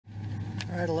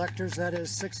All right, electors, that is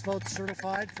 6 votes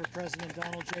certified for President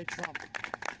Donald J. Trump.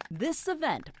 This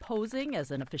event, posing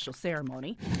as an official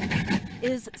ceremony,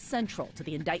 is central to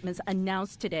the indictments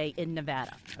announced today in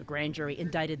Nevada. A grand jury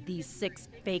indicted these 6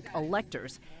 fake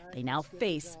electors. They now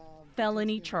face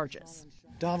felony charges.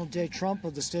 Donald J. Trump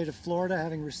of the state of Florida,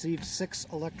 having received 6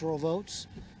 electoral votes,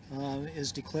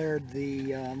 is declared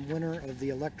the winner of the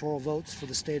electoral votes for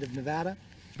the state of Nevada.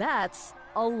 That's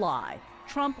a lie.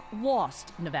 Trump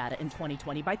lost Nevada in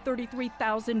 2020 by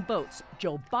 33,000 votes.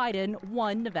 Joe Biden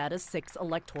won Nevada's 6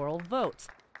 electoral votes.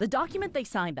 The document they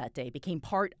signed that day became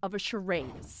part of a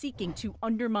charade seeking to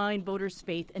undermine voters'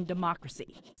 faith in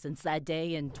democracy. Since that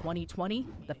day in 2020,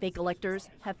 the fake electors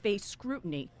have faced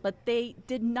scrutiny, but they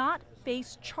did not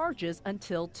face charges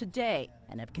until today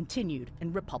and have continued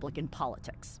in Republican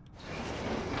politics.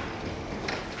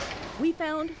 We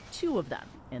found 2 of them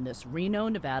in this Reno,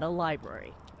 Nevada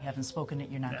library. You haven't spoken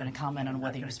it. You're not going to comment on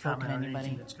whether you've spoken to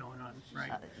anybody. That's going on,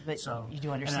 right? But so, you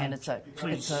do understand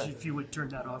please, if you would turn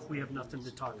that off. We have nothing to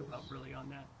talk about really on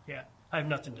that. Yeah, I have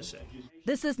nothing to say.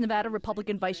 This is Nevada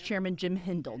Republican Vice Chairman Jim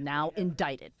Hindle, now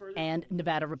indicted, and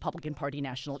Nevada Republican Party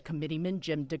National Committeeman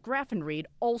Jim DeGraffenreid,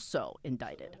 also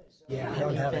indicted. Yeah, I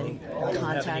don't have any.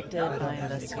 Contacted by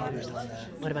investigators.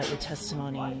 What about your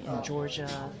testimony in Georgia?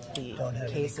 The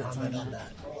case that's on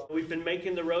that. We've been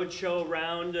making the roadshow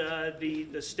around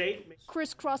the state.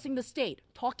 Crisscrossing the state,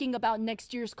 talking about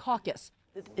next year's caucus.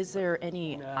 Is there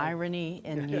any irony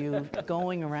in you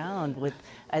going around with,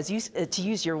 as you to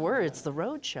use your words, the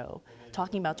roadshow,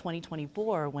 talking about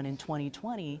 2024 when in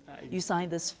 2020 you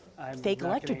signed this fake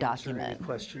elector document? Any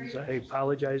questions? I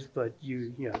apologize, but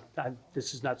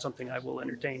this is not something I will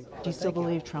entertain. Do you still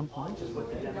believe Trump won?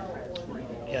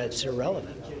 Yeah, it's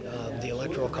irrelevant. The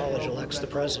Electoral College elects the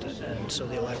president, and so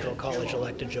the Electoral College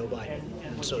elected Joe Biden,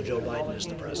 and so Joe Biden is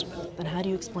the president. Then how do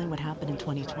you explain what happened in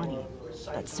 2020?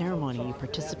 That ceremony you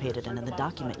participated in and the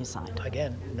document you signed?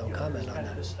 Again, no comment on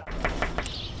that.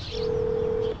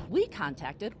 We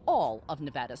contacted all of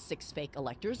Nevada's 6 fake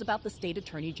electors about the state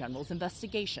attorney general's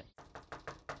investigation.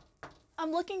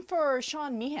 I'm looking for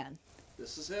Sean Meehan.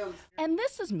 This is him. And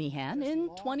this is Meehan in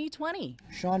 2020.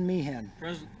 Sean Meehan.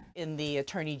 President. In the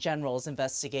attorney general's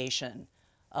investigation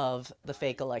of the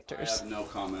fake electors. I have no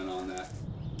comment on that.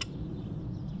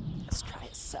 Let's try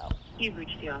a cell. You've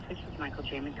reached the office of Michael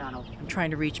J. McDonald. I'm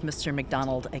trying to reach Mr.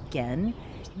 McDonald again.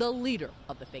 The leader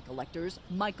of the fake electors,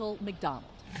 Michael McDonald.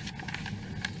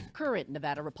 Current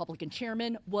Nevada Republican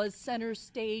chairman was center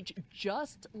stage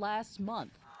just last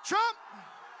month. Trump!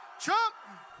 Trump!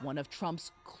 One of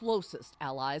Trump's closest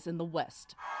allies in the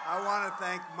West. I want to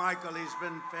thank Michael. He's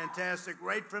been fantastic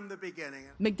right from the beginning.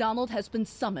 McDonald has been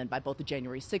summoned by both the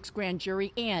January 6th grand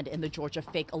jury and in the Georgia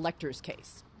fake electors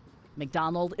case.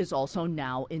 McDonald is also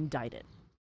now indicted.